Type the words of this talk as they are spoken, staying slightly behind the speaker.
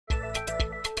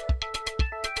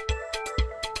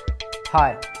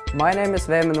Hi, my name is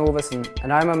Vemund Ovesen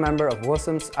and I'm a member of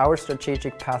WOSM's Our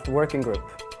Strategic Path Working Group.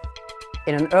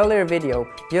 In an earlier video,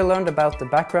 you learned about the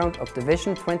background of the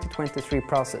Vision 2023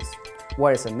 process.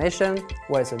 What is a mission,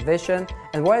 what is a vision,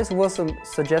 and why is WOSM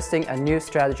suggesting a new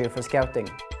strategy for Scouting?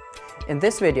 In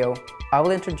this video, I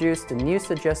will introduce the new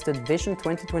suggested Vision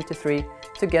 2023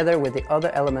 together with the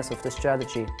other elements of the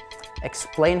strategy,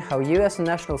 explain how you as a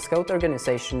National Scout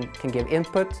organization can give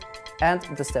input, and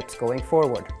the steps going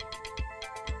forward.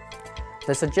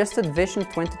 The suggested Vision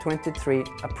 2023,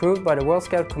 approved by the World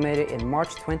Scout Committee in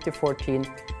March 2014,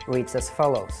 reads as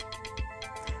follows.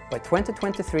 By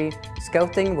 2023,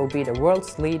 Scouting will be the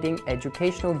world's leading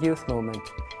educational youth movement,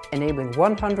 enabling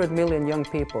 100 million young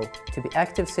people to be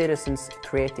active citizens,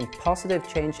 creating positive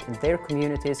change in their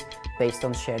communities based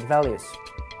on shared values.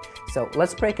 So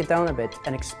let's break it down a bit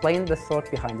and explain the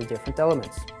thought behind the different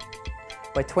elements.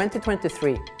 By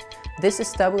 2023, this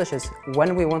establishes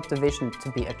when we want the vision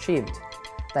to be achieved.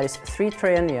 That is 3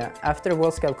 triennia after the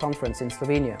World Scout Conference in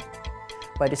Slovenia.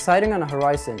 By deciding on a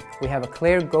horizon, we have a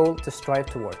clear goal to strive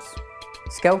towards.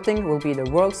 Scouting will be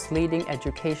the world's leading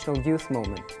educational youth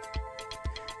movement.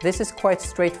 This is quite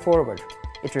straightforward.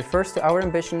 It refers to our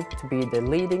ambition to be the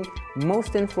leading,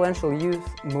 most influential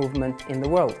youth movement in the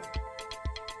world.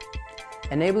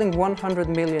 Enabling 100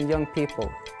 million young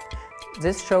people.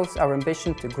 This shows our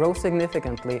ambition to grow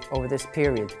significantly over this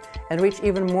period and reach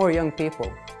even more young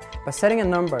people. By setting a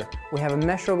number, we have a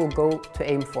measurable goal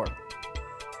to aim for.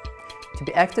 To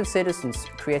be active citizens,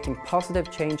 creating positive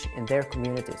change in their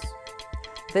communities.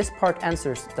 This part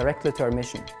answers directly to our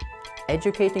mission,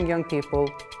 educating young people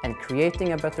and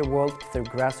creating a better world through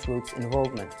grassroots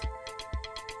involvement.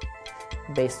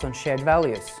 Based on shared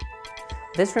values.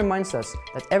 This reminds us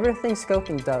that everything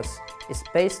Scouting does is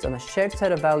based on a shared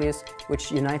set of values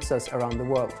which unites us around the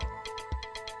world.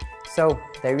 So,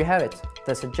 there you have it,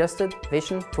 the suggested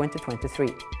Vision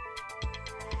 2023.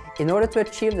 In order to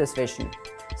achieve this vision,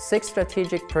 6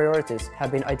 strategic priorities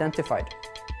have been identified: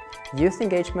 youth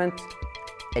engagement,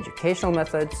 educational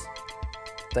methods,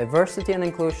 diversity and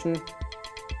inclusion,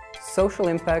 social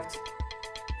impact,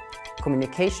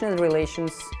 communication and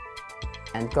relations,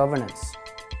 and governance.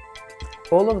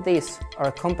 All of these are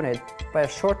accompanied by a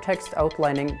short text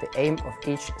outlining the aim of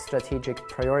each strategic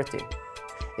priority.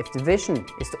 If the vision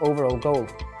is the overall goal,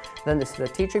 then the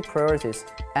strategic priorities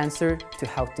answer to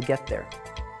how to get there.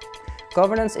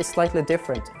 Governance is slightly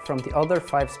different from the other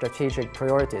 5 strategic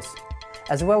priorities,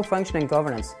 as well-functioning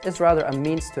governance is rather a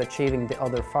means to achieving the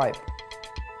other 5.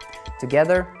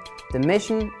 Together, the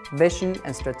mission, vision,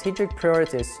 and strategic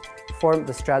priorities form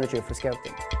the strategy for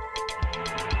Scouting.